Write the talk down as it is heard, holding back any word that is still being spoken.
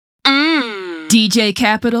DJ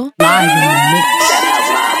Kapital, live in the mix.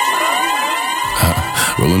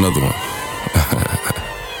 Roll another one.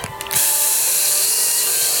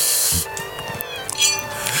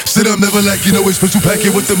 Sit up, never like, you know, a special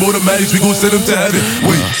packet with them automatics. We gon' send them to heaven.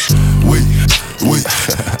 Wait.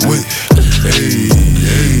 Hey.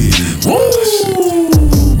 Woo!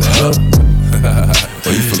 Oh,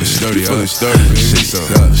 you feeling sturdy, man.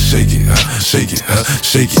 Shake it.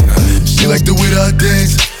 She like the way that I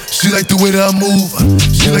dance. She like the way that I move.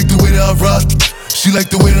 She like the way that I rock. She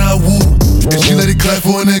like the way that I woo. And she let it clap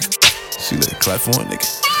for a nigga.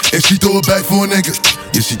 And she throw it back for a nigga.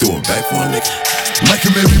 Yeah, she throw it back for a nigga. Mike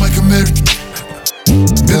and Mary.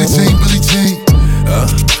 Billie Jean.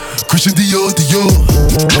 Christian Dior.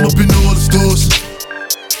 I'm up in all the stores.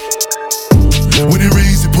 When it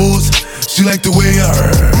rains, it pours. She like the way I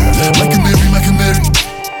heard. Mike and Mary.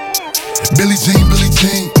 Billie Jean.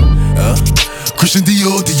 Christian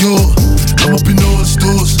Dior. I'm up in all the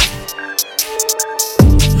stores.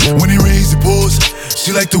 When it rains, it pours.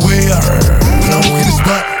 She like the way I heard. When I walk in the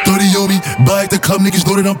spot, 30 on me. Buy at the club, niggas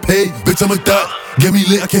know that I'm paid. Bitch, I'm a thot. Get me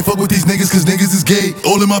lit, I can't fuck with these niggas cause niggas is gay.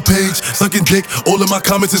 All in my page, sucking dick. All in my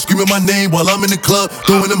comments and screaming my name while I'm in the club,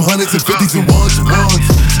 throwing them hundreds and fifties and ones.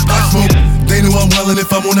 I smoke, they know I'm wildin'.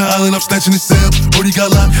 If I'm on the island, I'm snatching the cell. Brody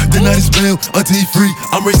got locked, the night is bail. Until he free,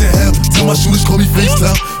 I'm raising hell. Tell my shooters call me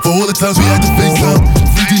FaceTime. For all the times we had to FaceTime.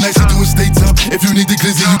 3D nights, we doing state time. If you need the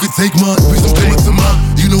glizzy, you can take mine. Please don't come up to mine.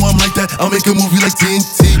 You know I'm like that, I'll make a movie like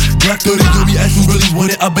TNT. Black 30 on me, ask who really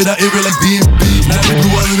want it. I bet I air it like DMB. Now the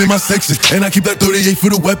blue island in my section, and I keep that 38 for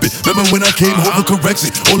the weapon. Remember when I came home for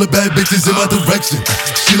correction? All the bad bitches in my direction.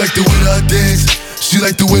 She like the way that I dance. She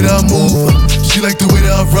like the way that I move. She like the way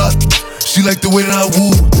that I rock. She like the way that I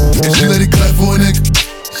woo. And she let it clap for a nigga.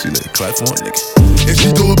 And she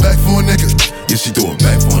throw it back for a nigga. Yeah, she throw it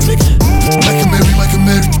back for a nigga. Mike and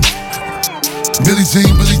Mary. Billie Jean.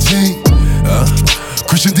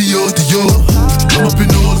 Christian Dior. I'm up in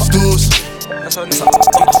all the stores. When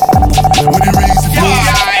it rains, it pours.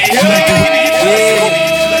 She like the way.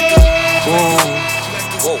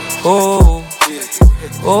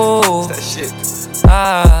 Oh, that shit.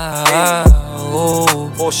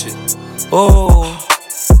 Bullshit.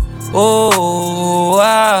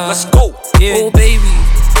 Let's go. Yeah. Oh, baby.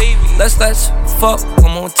 Let's fuck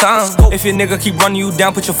one more time. If your nigga keep running you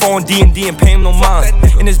down, put your phone D&D and pay him no mind.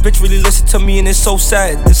 And this bitch really listen to me and it's so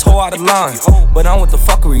sad. This hoe out of line. But I want the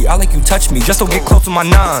fuckery. I like you touch me. Just don't get close to my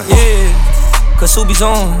nine. Yeah. Cause Subi's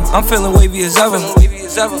on. I'm feeling wavy as ever.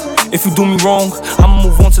 If you do me wrong, I'ma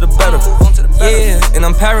move on to the better. Yeah, and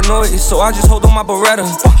I'm paranoid, so I just hold on my Beretta.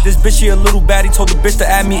 This bitch here a little baddie, told the bitch to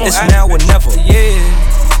add me, it's now or never.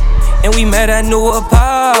 Yeah, and we met at New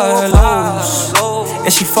Apollo's,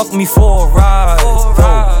 and she fucked me for a ride,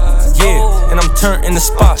 bro. Yeah, and I'm turned in the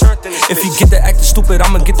spot. If you get to acting stupid,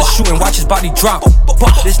 I'ma get the shoot and watch his body drop.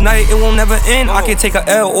 This night, it won't never end. I can't take a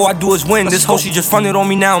L, all I do is win. This hoe, she just fronted on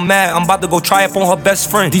me, now I'm mad. I'm about to go try up on her best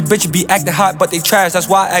friend. These bitches be acting hot, but they trash. That's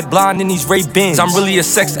why I act blind in these Ray-Bins. I'm really a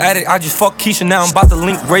sex addict, I just fuck Keisha, now I'm about to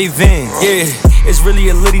link Raven. Yeah, it's really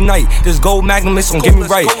a litty night. This gold magnum is gon' get me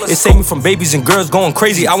right. It saved me from babies and girls going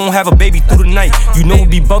crazy. I won't have a baby through the night. You know we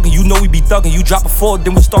be bugging, you know we be thugging. You drop a 4,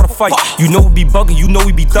 then we start a fight. You know we be bugging, you know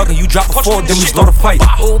we be thugging. You drop a 4, then we start a fight.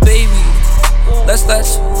 Oh baby, let's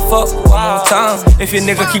fuck one more time. If your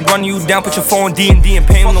nigga keep running you down, put your phone D&D and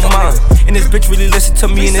pay him no mind. And this bitch really listen to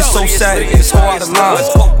me and it's so sad. It's whole out of line.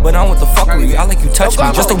 But I want the fuckery, I like you touch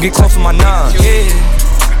me. Just don't get close to my nine. Yeah.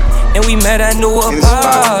 And we met at New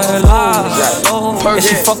Apollo's, and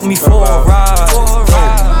she fucked me for a ride.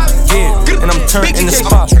 Yeah, and I'm turned in the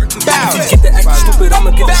spot. If you get the acting stupid,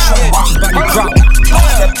 I'ma get the shot. Watch his body drop.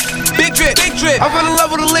 Big drip. I fell in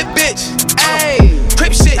love with a lit bitch. Ayy,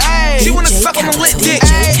 Krept shit. She wanna suck on a lit dick.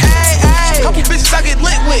 Ayy. Couple bitches I get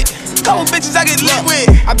lit with.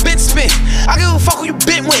 I been spit. I give a fuck who you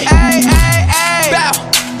been with. Ayy. Bow.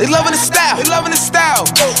 They loving the style.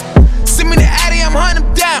 Send me the Addy, I'm hunting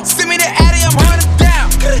them down.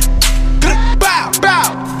 Bow. Bow.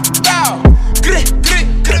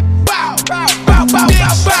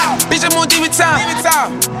 Bitch, I'm on demon time.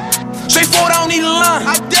 Straightforward, I don't need a line.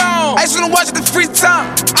 I don't. I just wanna watch it the free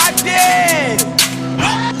time. I did.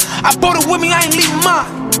 I bought it with me, I ain't leaving mine.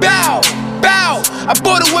 Bow. I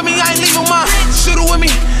bought it with me, I ain't leaving mine. Shoot it with me.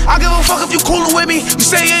 I give a fuck if you coolin' with me. You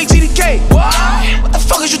say you ain't GDK. What the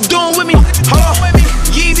fuck is you doing with me?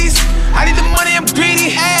 Yeezys. I need the money, I'm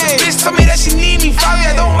greedy. Ay. Bitch told me that she need me.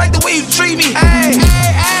 Fivio, I don't like the way you treat me.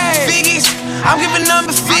 Figgies, I'm giving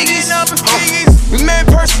number figures. We met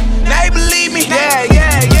in person, now you believe me.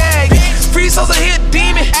 Yeah. Free souls are here,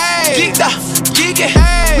 demon. Geeked.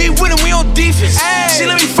 We winning, we on defense. She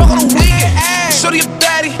let me fuck on the weekend. shorty a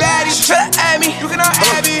baddie. She try to add me. You cannot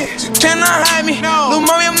add me. You cannot hide me. No. Little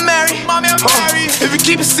mommy, I'm married. If you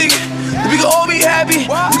keep it secret, we can all be happy.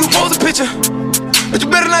 You can pose a picture, but you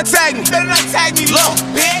better not tag me. Look,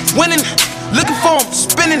 bitch. Winning, looking for him,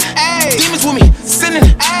 spinning. Demons with me, sinning.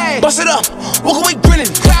 Bust it up, walk away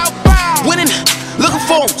grinning. Winning, looking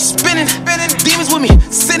for him, spinning. Demons with me,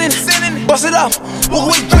 sinning. Bust it up,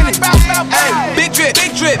 walk away grinning. Big drip.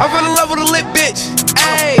 I fell in love with a lit bitch.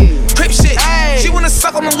 Krept shit. She wanna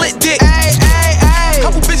suck on the lit dick.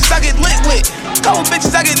 Couple bitches I get lit with.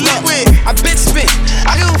 I bitch spit.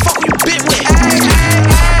 I give a fuck who you bit with.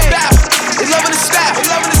 They loving the style.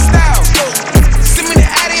 Send me the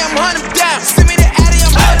Headie, I'm hunting down.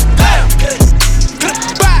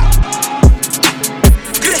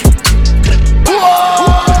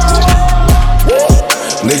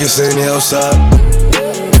 Niggas saying they outside.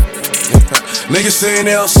 Niggas saying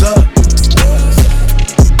they outside.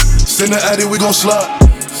 Send the Headie, we gon' slide.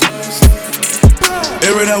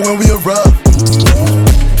 Air it out when we arrive.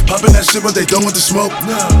 Poppin' that shit, but they done with the smoke.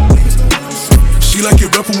 She like it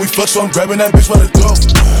rough when we fuck, so I'm grabbing that bitch by the throat.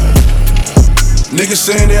 Niggas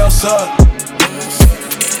saying they outside.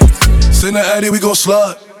 Send the Headie, we gon'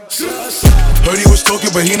 slide. Heard he was talking,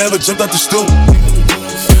 but he never jumped out the stool.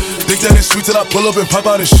 Think that it's sweet till I pull up and pop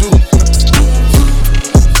out his shoe.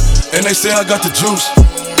 And they say I got the juice.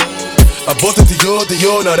 I bought the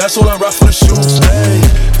Dior, now that's all I rock for the shoes. Hey,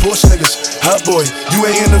 Porsche niggas, hot boy. You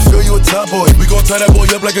ain't in the field, you a top boy. We gon' tie that boy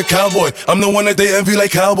up like a cowboy. I'm the one that they envy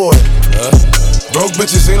like cowboy. Broke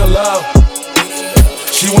bitches ain't allowed.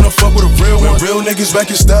 She wanna fuck with a real one. Real niggas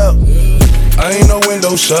back in style. I ain't no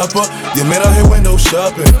window shopper. Yeah, man, out here window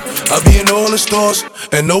shopping. I be in all the stores,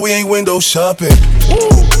 and no, we ain't window shopping.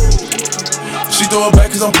 She throw it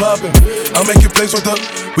back cause I'm popping. I make it plays with her.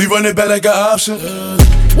 We run it back like an option.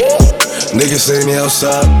 Niggas saying they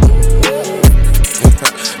outside.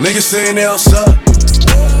 Niggas saying they outside.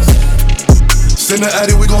 Send the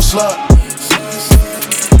Headie, we gon' slide.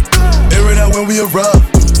 Air it out when we arrive.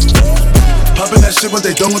 Poppin' that shit, but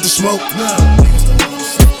they done with the smoke.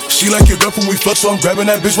 She like it rough when we fuck, so I'm grabbing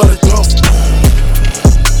that bitch by the throat.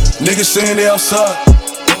 Niggas saying they outside.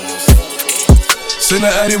 Send the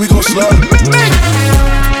Headie, we gon' slide.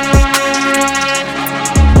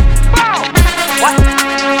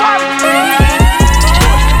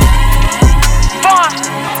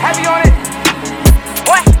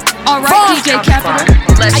 Alright, DJ Kapital,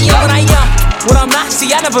 let's go. I am what I'm not, see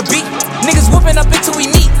I never beat. Niggas whooping up until we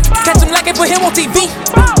meet. Catch him like it, put him on TV.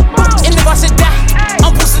 And if I should die,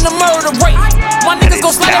 I'm boosting the murder rate. My niggas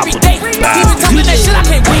gon' slide every day. He been talking that shit, I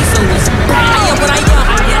can't wait. I am what I am,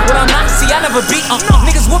 what I'm not, see I never beat.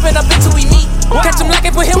 Niggas whooping up until we meet. Catch him like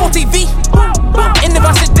it, put him on TV. And if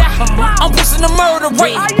I should die, I'm boosting the murder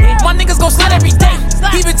rate. My niggas gon' slide every day.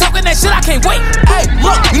 He been talking that shit, I can't wait. Hey,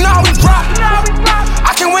 look, you know how we rock.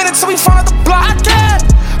 I can't wait until we find the block. I can't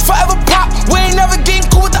forever pop. We ain't never getting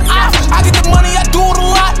cool with the ops. I get the money, I do it a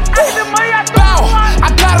lot. Bow, I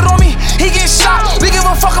got it on me. He get shot. We give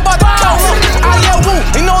a fuck about the dough. I yell woo,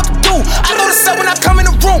 they know what to do. I know the set when I come in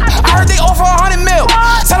the room. I heard they offer 100 mil.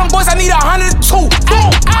 Tell them boys I need 102.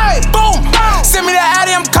 Ay, boom. Send me that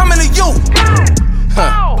Headie, I'm coming to you.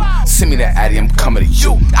 Send me that Headie, I'm coming to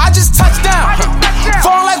you. I just touched down.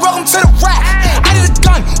 Falling like welcome to the rack. I need a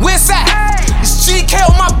gun, where's that? It's GK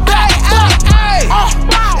on my back.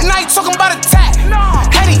 And I ain't talking about attack.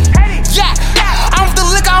 Headie, Jack. I'm the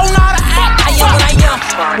liquor, I don't know how to act. I am what I am,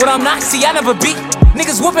 what I'm not, see I never beat.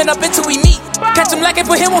 Niggas whooping up until we meet. Catch him like it,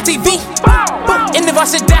 put him on TV. And if I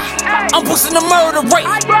should die, I'm boosting the murder rate.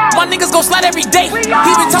 My niggas gon' slide every day. He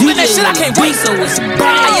been talking that shit, I can't wait.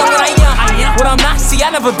 I am what I am, what I'm not, see I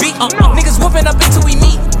never beat. Niggas whooping up until we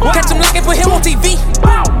meet. Catch him like it, put him on TV.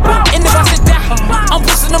 And if I should die, I'm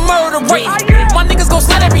boosting the murder rate. My niggas gon'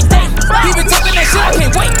 slide every day. He been talking that shit, I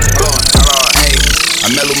can't wait. I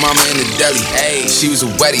met Lil' Mama in the deli. Ay, she was a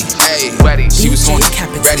Wetty. Ay, she was on it.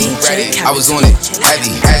 Ready. I was on it.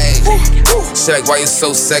 Heavy. Ay, she like, why you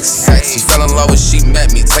so sexy? She fell in love when she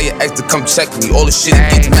met me. Tell your ex to come check me. All the shit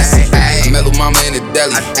get messy. Ay, I met Lil' Mama in the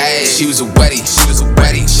deli. Ay, she was a Wetty. She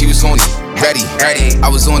was on it. Ready. I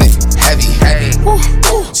was on it. Heavy.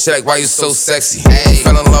 She like, why you so sexy? Ay,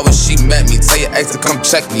 fell in love when she met me. Tell your ex to come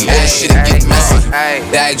check me. All the shit get messy.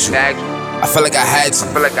 Bagged you. I felt like I had to.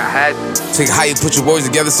 Take how you put your words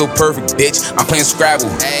together so perfect, bitch. I'm playing Scrabble.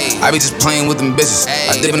 I be just playing with them bitches.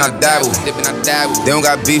 I dip and I dabble. They don't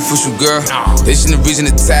got beef with you, girl. They just need a reason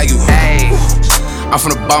to tag you. I'm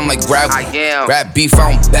from the bottom like gravel. Rap beef, I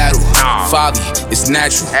don't battle. Fabi, it's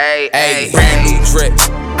natural. Brand new drip.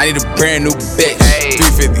 I need a brand new bitch.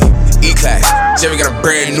 350. E-class, Jerry got a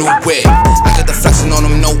brand new whip. I got the flexing on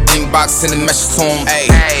them, no box and the message to him.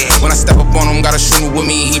 Ayy, when I step up on him, got a shooter with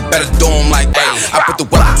me, he better do him like ayy. I put the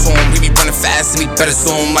weapon to him, he be running fast and he better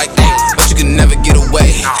do him like ayy. But you can never get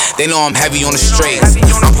away. They know I'm heavy on the straights.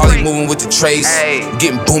 I'm probably moving with the trace,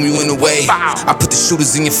 getting boom you in the way. I put the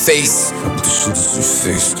shooters in your face. I put the shooters in your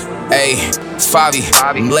face. Ayy, Fivio,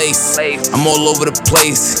 I'm lace. I'm all over the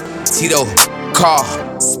place. Tito, car,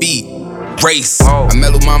 speed. Race. I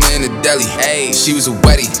met Lil Mama in the deli. Ay, she was a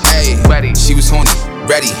Wetty. Ay, she was horny.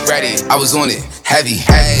 Ready. I was on it. Heavy.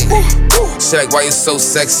 Ay, she like, why you so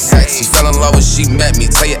sexy? She fell in love when she met me.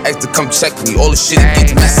 Tell your ex to come check me. All the shit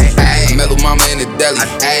get messy. Ay, I met Lil Mama in the deli.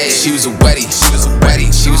 Ay, she was a Wetty. She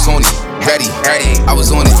was horny. Ready. I was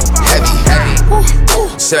on it. Heavy.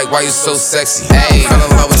 She like, why you so sexy? Ay, fell in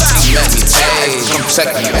love when she met me. Ay, come check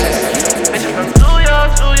me. Bitch, I'm from New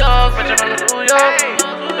York. Bitch, I'm from New York.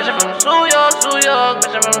 Bitch, I'm from New York,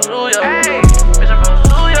 bitch, I'm from New York. Bitch, I'm from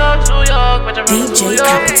New York, bitch, I'm from New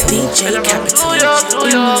York. DJ Kapital.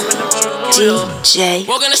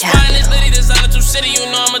 Walk in the spot in this litty, designer to city, you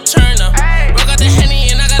know I'm a turner. Rock out the Henny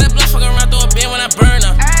and I got a blood, fuck around through a bin when I burn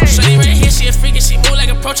her. Shorty right here, she a freak and she move like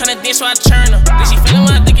a pro tryna dance, so I churn her. Then she feelin'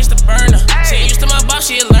 when I think it's the burner. She ain't used to my boss,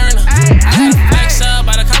 she a learner. I gotta flex up,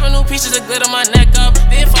 I done cop new pieces of glitter my neck up.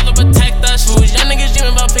 Then father protect us. Who was young niggas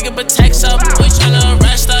dreaming about picking protects up. We tryna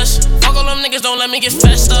arrest us. Fuck all them niggas, don't let me get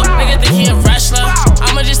fessed up. Nigga think he a wrestler.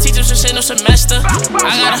 I'ma just teach him some shit, no semester. I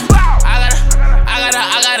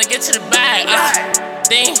gotta get to the bag.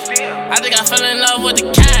 I think I fell in love with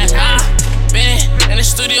the cash. Been in the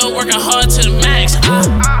studio working hard to the max.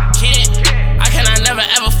 I cannot never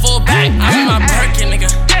ever fall back. I'm in my Birkin, nigga.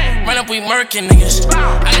 Run up, we murkin' niggas.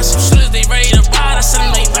 I got some shooters, they ready to ride. I send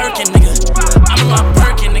them, they lurkin', nigga. I'm in my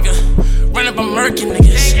Birkin, nigga. Run up, I'm murkin'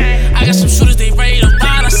 niggas. I got some shooters, they ready to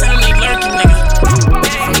ride. I send them, they lurkin', nigga.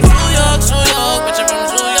 Bitch, I'm from New York, bitch, I'm from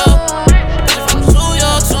New York. Bitch, I'm from New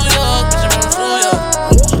York, bitch, I'm from New York.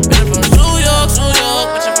 Bitch, I'm from New York,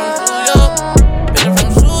 bitch, I'm from New York. Bitch, I'm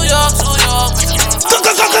from New York, bitch, I'm from New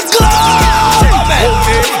York.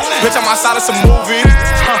 Bitch, I'm outside of some movie.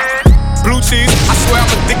 Blue cheese, I swear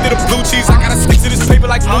I'm addicted to blue cheese. I gotta stick to this paper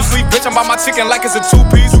like blue sleep. Bitch, I'm by my chicken like it's a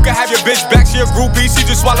two-piece. You can have your bitch back, she a groupie. She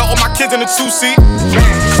just swallow all my kids in a two-seat.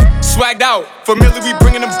 Swagged out, familiar, we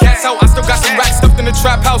bringing them gas out. I still got some racks stuffed in the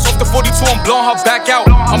trap house. Off the 42, I'm blowing her back out.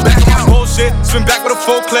 I'm back on my bullshit, spin back with a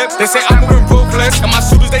full clip. They say I'm moving ruthless, and my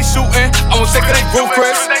shooters they shooting. I won't take it, they roof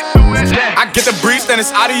Chris. I get the breeze, then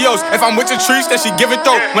it's adios. If I'm with your trees, then she give it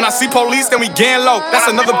though. When I see police, then we gang low. That's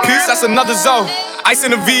another piece, that's another zone. Ice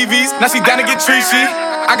in the VVs, now she down to get treachy.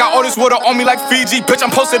 I got all this water on me like Fiji. Bitch,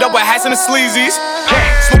 I'm posted up with hats and the sleazies.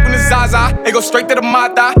 Smoking the Zaza, it go straight to the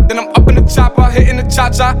Mata. Then I'm up in the chopper, hitting the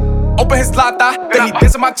cha-cha. Open his lata, then he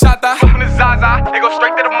dancing my chata. Smoking the Zaza, it go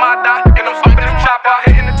straight to the Mata. Then I'm up in the chopper,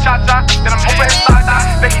 hitting the cha-cha. Then I'm open his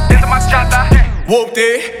lata, then he dancing my chata.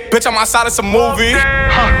 Whoopty, bitch, I'm outside of some movie.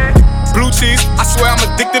 Blue cheese, I swear I'm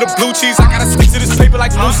addicted to blue cheese. I gotta stick to this paper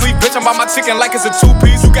like blue sleep. Bitch, I'm by my chicken like it's a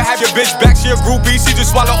two-piece. You can have your bitch back, she a groupie. She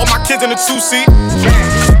just swallow all my kids in a two-seat.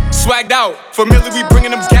 Swagged out, familiar, we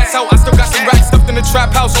bringing them gas out. I still got some racks stuffed in the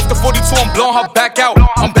trap house. Off the 42, I'm blowing her back out.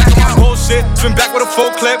 I'm back on my bullshit, spin back with a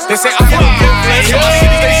full clip. They say I'm moving ruthless, my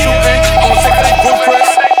cities they shooting. I won't take it, they roof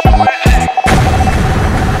Chris.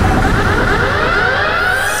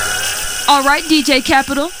 Alright, DJ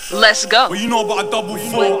Kapital, let's go. What you know about a double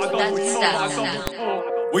four?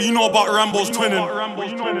 What you know about Rambo's twinning?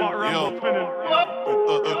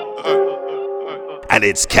 And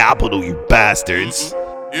it's Kapital, you bastards.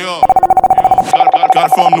 Yeah. Got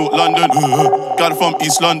it from North London, got it from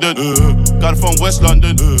East London, got it from West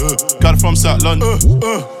London, got it from South London.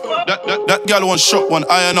 That gal one shot, one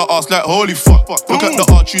eye and her ass like holy fuck. Look at the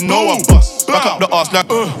arch, you know I'm bust. Back up the ass like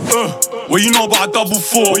What you know about a double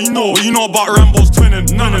four? What you know about Rambo's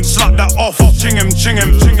twinning? None. Slap that off, ching him.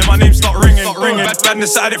 Then my name start ringing.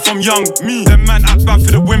 Badness at it from young. Me, them man act bad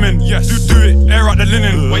for the women. Yes, do it, air out the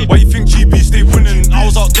linen. Why you think GB stay winning? I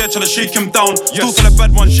was out there trying to shake him down. Still for the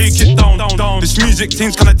bad one, shake it down. This music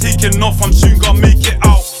thing's kinda taking off. I'm soon gonna make it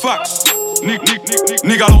out. Facts.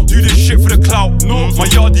 Nigga, I don't do this shit for the clout. No, my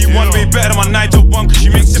yardie one way better than my Nigel one, cause she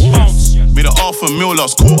makes it bounce. Made a $500,000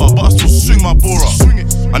 last quarter, but I still swing my bora.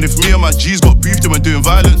 And if me and my G's got beef, then we're doing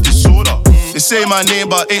violent disorder. They say my name,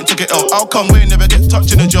 but I ain't took it out. How come we never get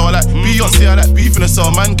touched in the jaw? Like Beyonce, I like beef in the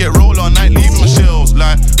cell. Man, get roll all night, leaving my shells.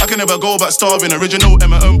 Like, I can never go back starving. Original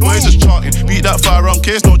M&M boys just charting. Beat that firearm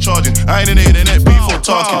case, no charging. I ain't in the internet, beef or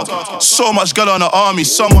talking. So much girl on the army,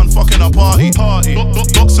 someone fucking a party.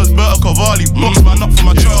 Boxers, Berta Cavalli, box man up for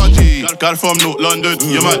my charge. Got it from North London,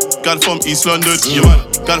 yeah man. Got it from East London, yeah man.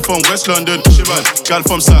 Got it from West London, shit man. Got it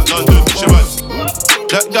from South London, shit man.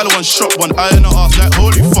 That gal one shot, one eye in her ass like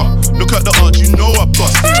holy fuck.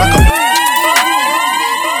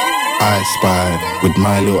 spied with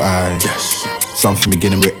my little eyes. Yes. Something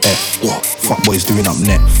beginning with F. What? Fuck boys doing up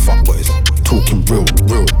net. Fuck boys talking real.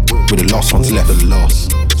 With the last ones left. The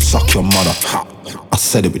last. Suck your mother. I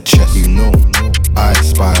said it with chest. You know. I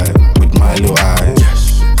spy with my little eyes.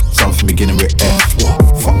 Yes. Something beginning with F. What?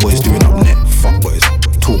 Fuck boys doing up net. Fuck boys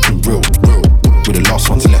talking real. With the last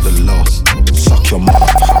ones left. The last. Suck your mother.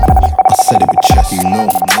 I said it with chest. You know.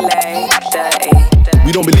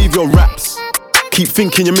 We don't believe your raps. Keep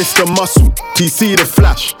thinking you're Mr. Muscle. TC the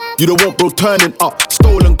flash. You don't want bro turning up.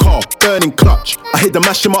 Stolen car, burning clutch. I hit the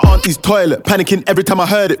mash in my auntie's toilet. Panicking every time I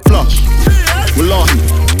heard it flush. Wallahi.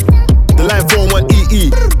 The line 4-1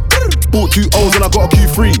 EE. Bought 2 O's and I got a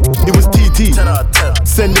Q3. It was TT.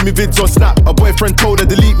 Sending me vids on Snap. A boyfriend told her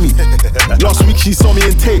delete me. Last week she saw me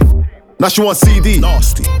in tape. Now she wants CD.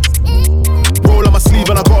 Nasty. Roll on my sleeve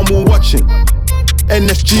and I got them all watching.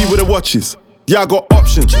 NSG with the watches. Yeah, I got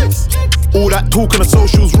options. All that talk on the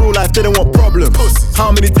socials, real life, they don't want problems.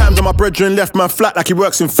 How many times have my brethren left man flat like he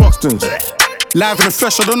works in Foxtons? Live in the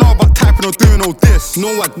flesh, I don't know about typing or doing all this. No,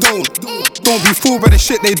 I don't. Don't be fooled by the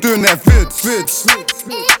shit they do in their vids.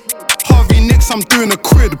 Harvey Nicks, I'm doing a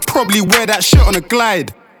quid. Probably wear that shit on a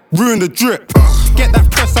glide. Ruin the drip. Get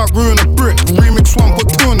that press out, ruin a brick. Remix 1, put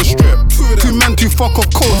 2 on the strip. 2 man, 2 fuck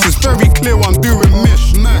off coats. It's very clear what I'm doing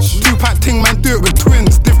mish. 2-pack ting, man, do it with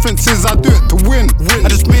twins. Difference is I do it to win. I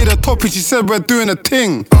just made a topic, she said we're doing a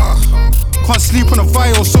ting. Can't sleep on a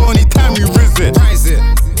vial, so anytime we riz it.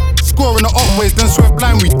 Scoring the up ways, then swear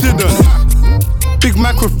blind, we didn't. Big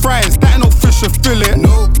Mac with fries, that ain't no fish or fillet.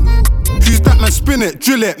 Who's that man, spin it,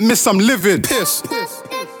 drill it, miss, I'm livid. Piss.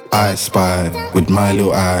 I spied with my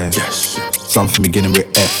little eyes. Yes. Something beginning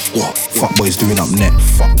with F. What? Fuck boys doing up net.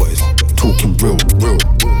 Fuck boys talking real.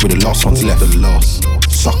 With the last ones left. The last.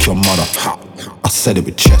 Suck your mother. I said it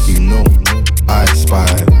with chest. You know. I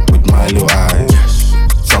spied with my little eyes. Yes.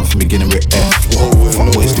 Something beginning with F. What?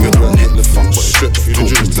 Fuck boys doing up net. Fuck boys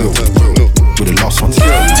talking real. With the last ones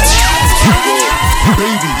left.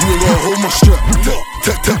 Baby, you ain't gotta hold my strap.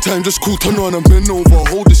 Tap time, just cool, turn on and bend over,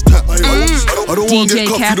 hold this tap. I don't wanna get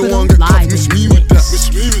cuffed, you don't wanna get cuffed, miss me with that.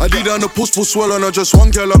 I did on the post for swell and I just one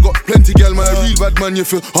girl, I got plenty girl, man, a real bad man, you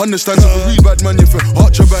feel. Understand, I'm a real bad man, you feel.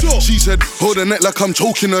 Arch your back, she said, hold her neck like I'm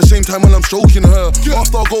choking her, same time when I'm stroking her.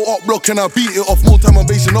 After I go up block and I beat it off, more time I'm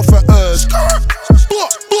basing off at hers.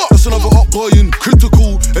 That's another up going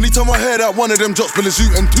critical. Anytime I hear that, one of them drops Billy Zoo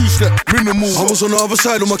and 2-step minimal. I was on the other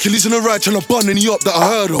side of my Achilles in the right, trying to bun any up that I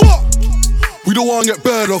heard of. We don't wanna get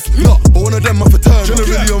bird off, nah, but one of them I for turn.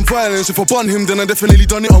 Generally on violence, if I bun him, then I definitely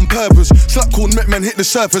done it on purpose. Slap called met man hit the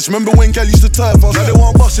surface. Remember when gal used to turf us? Now they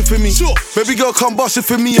want bust it for me. Baby girl can't bust it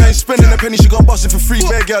for me. I ain't spending a penny, she gon' bust it for free.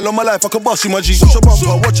 Bad girl on my life, I can bust it, my G. Watch your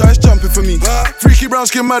bumper, watch how it's jumping for me. Freaky brown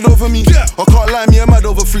skin mad over me. I can't lie, me I'm mad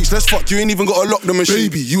over freaks. Let's fuck, you ain't even gotta lock the machine.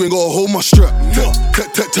 Baby, you ain't gotta hold my strap.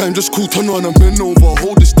 Tech time, just cool, turn on and bend over,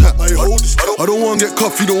 hold this tap. I don't wanna get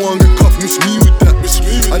cuffed, you don't wanna get cuffed. Miss me with that.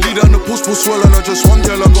 I lead on the post for swell and I just one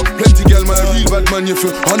girl, I got plenty girl, man, a real bad man, you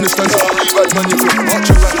feel. Understand, a real bad man, you feel. Arch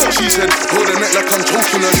your back, she said, hold her neck like I'm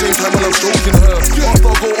choking her, same time when I'm stroking her. After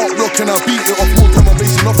I go up block and I beat it off, more time I'm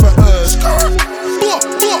basing off at hers.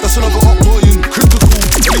 That's another up going critical.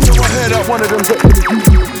 Anytime I hear that, one of them get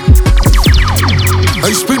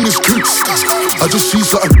I spin this clips, I just see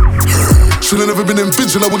something. Should've never been in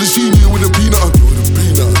bids and I would've seen you with a peanut.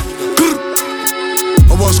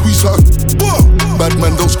 I wanna squeeze something. Bad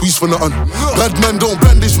man don't squeeze for nothing. Bad man don't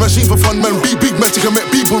brandish machine for fun, man. Be big magic and make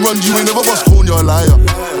people run. You ain't never bust corn, you're a liar.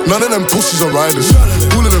 None of them pussies are riders.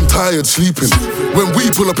 All of them tired, sleeping. When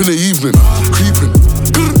we pull up in the evening, creeping.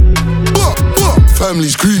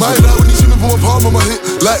 Family's creeping. My dad when he see me put my palm on my hip.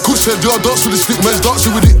 Like Kush said, y'all dance with the stick, man's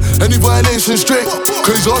dancing with it. Any violation straight,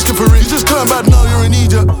 cause he's asking for it. You just turn bad now, you're an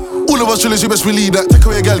idiot. All of us chillers, you best believe that. Take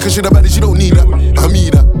away a gal, cause she the baddest, you don't need that. I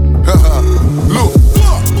mean that. Look,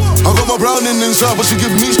 I got my browning inside, but she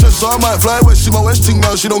give me stress, so I might fly west. She my west thing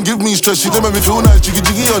now, she don't give me stress. She don't make me feel nice, jiggy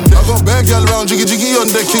jiggy on deck. I got bad gal round, jiggy jiggy on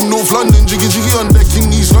deck. King North London, jiggy jiggy on deck.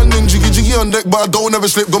 King East London, jiggy jiggy on deck. But I don't ever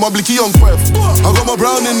slip, got my blicky on Krept. I got my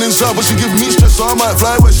browning inside, but she give me stress, so I might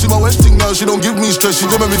fly west. She my west thing now, she don't give me stress. She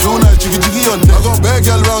don't make me feel nice, jiggy jiggy on deck. I got bad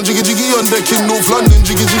gal round, jiggy jiggy on deck. King North London,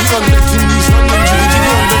 jiggy jiggy on deck. King East London, jiggy jiggy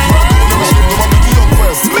on deck. But I don't ever slip, got my blicky on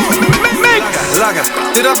Krept. Lagga,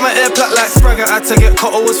 did have my air plat like Spragger. Had to get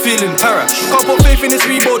caught, I was feeling para. Can't put faith in this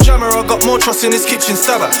Reebok jammer. I got more trust in this kitchen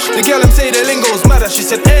stabber. The girl them say the lingo's madder. She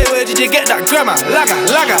said, hey, where did you get that grammar? Lagga,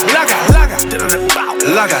 Lagga, Lagga, Lagga,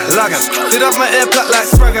 Lagga, Lagga. Did have my air plat like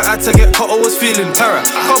Spragger. Had to get caught, I was feeling para.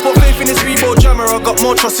 Can't put faith in this Reebok jammer. I got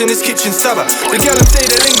more trust in this kitchen stabber. The girl them say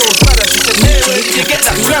the lingo's madder. She said, hey, where did you get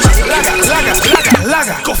that grammar? Lagga, Lagga, Lagga,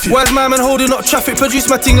 Lagga. Why is my man holding up traffic? Produce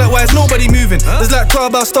my thing like why is nobody moving? There's like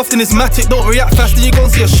 12 hours stuffed in this matic. Don't react fast and you gon'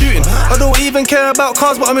 see a shooting. I don't even care about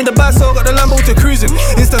cars, but I'm in the bag, so I got the Lambo to cruising.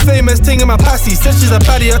 Insta famous thing in my passy. Said she's a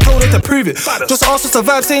baddie, I told her to prove it. Just asked to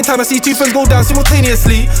survive, same time I see two friends go down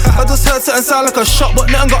simultaneously. I just heard something sound like a shot, but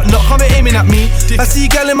nothing got knocked. Come aiming at me. I see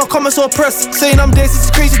gal in my comments or press saying I'm this is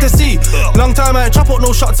crazy to see. Long time I ain't chop out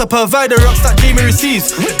no shots to provide the rocks that Jamie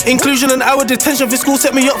receives. Inclusion and hour detention for school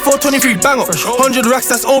set me up for 23 bang up. 100 racks,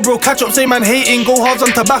 that's all bro, catch up. Say man hating, go halves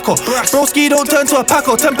on tobacco. Broski don't turn to a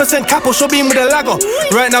paco, 10% capo, show beam with a Lagga.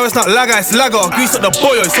 Right now it's not Lagga, it's Lagga. Grease up the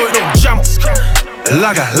boyo so it don't jam.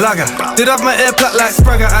 Lagga. Did have my air plat like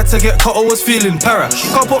Spragger, had to get cut, I was feeling para.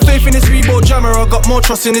 Can't put faith in this Reebok jammer, I got more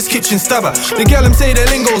trust in this kitchen stabber. The girl them say the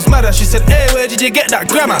lingo's madder, she said, hey, where did you get that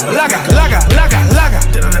grammar? Lagga.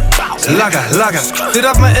 Did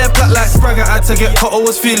have my air plat like Spragger, had to get cut, I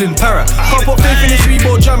was feeling para. Can't put faith in this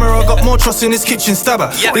Reebok jammer, I got more trust in this kitchen stabber.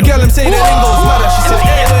 The girl them say the lingo's madder, she said,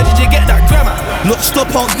 hey, where did you get that grammar? Look,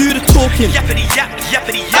 stop, I'll do the talking. Yappity yap.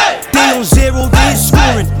 They on zero, they ain't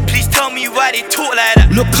scoring. Please tell me why they talk like that.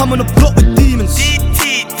 Look, I'm on the block with demons.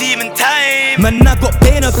 DT, demon time. Man, I got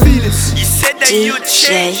pain and feelings. You said that you'd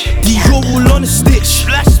change. Dior all on the stitch.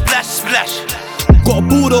 Splash. Got a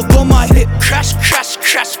bulldog on my hip. Crash.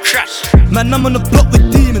 Man, I'm on the block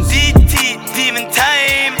with demons. DT, demon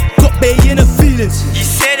time. Got pain and feelings. You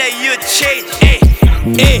said that you'd change.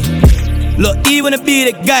 Hey. Look, he wanna be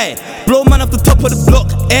the guy. Blow man off the top of the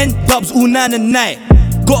block. And dubs all 9 and 9.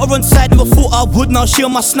 Got her on side, never thought I would, now she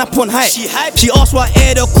on my snap on hype. She asked why I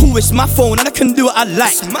air the cool, it's my phone and I can do what I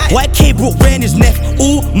like. White K broke ran his neck,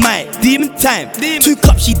 all my demon time. 2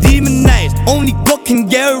 cups, she demonized, only God can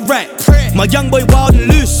get her right. My young boy wild and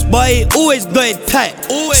loose, but he always got it tight.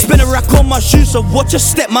 Spin a rack on my shoes, so watch your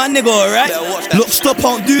step, my nigga, alright? Look, stop, I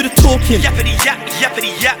don't do the talking. Yappity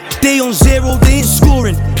yap. They on zero, they ain't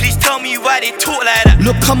scoring. Please tell me why they talk like that.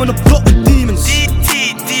 Look, I'm on the block with demons.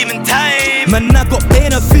 DT, demon time. Man, I got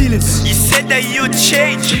pain and feelings. You said that you'd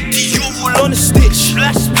change. Dior all on the stitch.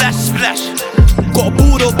 Splash. Got a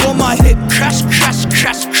bulldog on my hip. Crash.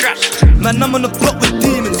 Man, I'm on the block with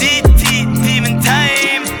demons. DT, demon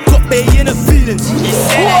time. Got pain and feelings. You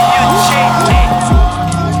said that you'd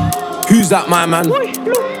change. Who's that, my man?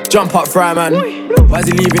 Jump up, fry man. Why is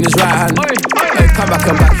he leaving his right hand? Hey, come back,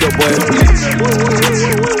 your boy.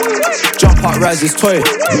 Jump up, rise this toy.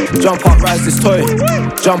 Jump up, rise this toy.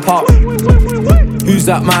 Jump up. Who's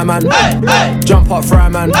that, my man? Jump up, fry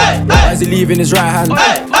man. Why is he leaving his right hand?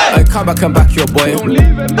 Hey, come back, your boy.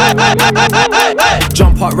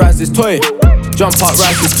 Jump up, rise this toy. Jump up,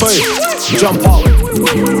 rise this toy. Jump up.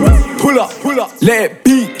 Pull up, let it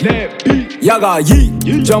beat. Yaga yeet.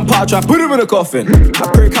 Jump out, try put him in a coffin. I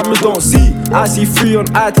pray cameras don't see. I see 3 on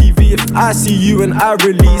ITV. If I see you and I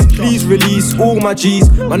release, please release all my G's.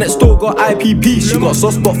 My next door got IPP. She got a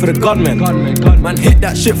soft spot for the gunman. Man, hit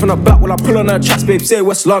that shit from the back while I pull on her tracks, babe. Say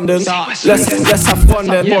West London. Let's have fun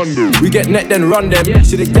then. We get net then run them.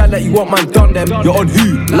 See the gal that you want, man, done them. You're on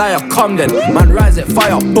who? Liar, come then. Man, rise it,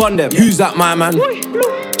 fire, bun them. Who's that, my man?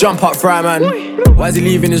 Jump up, fry man. Why is he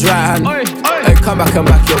leaving his right hand? Hey, come back, your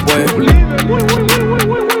boy.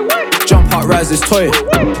 Jump up, rise this toy.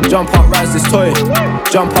 Jump up, rise this toy.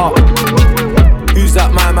 Jump up. Who's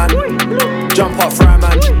that, my man? Jump up, fry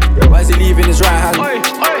man. Why is he leaving his right hand?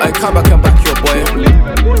 Hey, come back, your boy.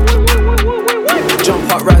 Jump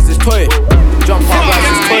up, rise this toy. Jump up, rise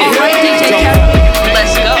this toy.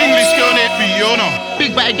 Let's go. English girl named Fiona.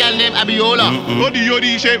 Big body gal named Abiola. Body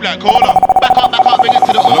yoddy shaped like cola. Back up, bring it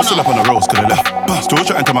to the owner. I'm still up on the roads, cause they left. Still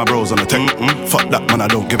chatting to my bros on the tech. Fuck that, man, I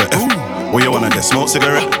don't give a F. What you wanna get, smoke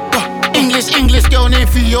cigarette? English girl named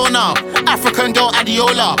Fiona. African girl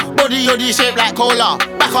Adiola. Body yoddy shaped like cola.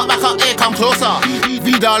 Back up, here come closer.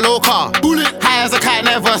 Vida loca. Bullet. High as a cat,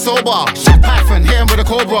 never sober. Shit Python, hit him with a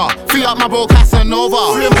cobra. Free up my bro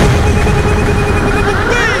Casanova.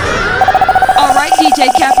 Alright, DJ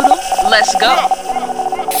Kapital, let's go.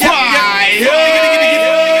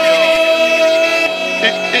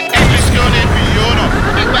 English girl named Fiona.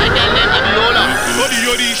 Big bad girl named Abiola. Body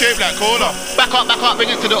yoddy shaped like cola. Back up, bring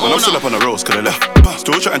it to the owner. I'm still up on the roads, cause they left.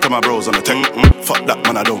 Still chatting to my bros on the tech. Fuck that,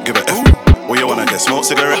 man, I don't give a F. What you wanna get, smoke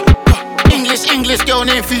cigarette? English girl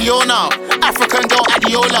named Fiona. African girl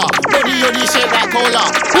Adiola. Body yoddy shaped like cola.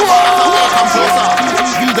 Back up, here come closer.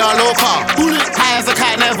 Vida loca. Bullet. High as a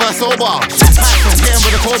cat, never sober. Python, hit him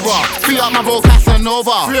with a cobra. Free up my bro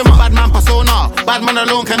Casanova. Free my bad man persona. Bad man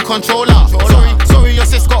alone can control her. Sorry, your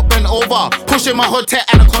sis got bent over. Pushing my hood tech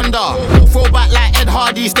anaconda. Throw back like Ed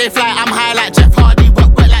Hardy. Stay fly, I'm high like Jeff Hardy.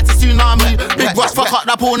 Wet like to tsunami. Big Russ fuck up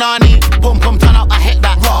the punani. Pum pum turn up, I hit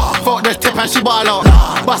that. Fuck this tip and she ball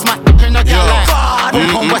out. Bust my in the gal line. Pum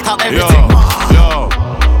pum wet up everything. Yo,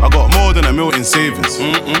 I got more than $1 million in savings,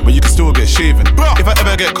 but you can still get shaven. If I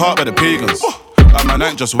ever get caught by the pagans, like my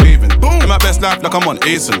night just waving. In my best life, like I'm on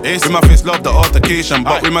Asen. With my face, love the altercation,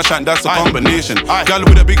 but with my shank, that's a combination. Gal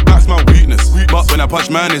with a big back's my weakness, but when I punch,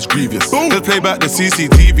 man, it's grievous. Just play back the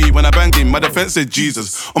CCTV when I banged him. My defense said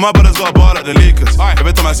Jesus. All my brothers got a ball like the Lakers.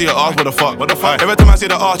 Every time I see her arch, what the fuck? Every time I see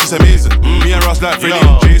the arch, it's amazing. Me and Russ like Freddie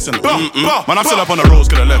and Jason. Man, I'm still up on the roads,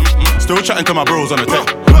 could I left. Still chatting to my bros on the tech.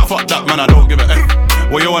 Fuck that, man, I don't give a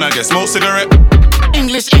F. What you wanna get? Smoke cigarette?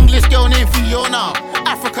 English girl named Fiona.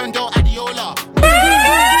 African girl Adiola.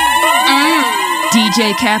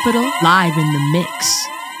 DJ Kapital live in the mix.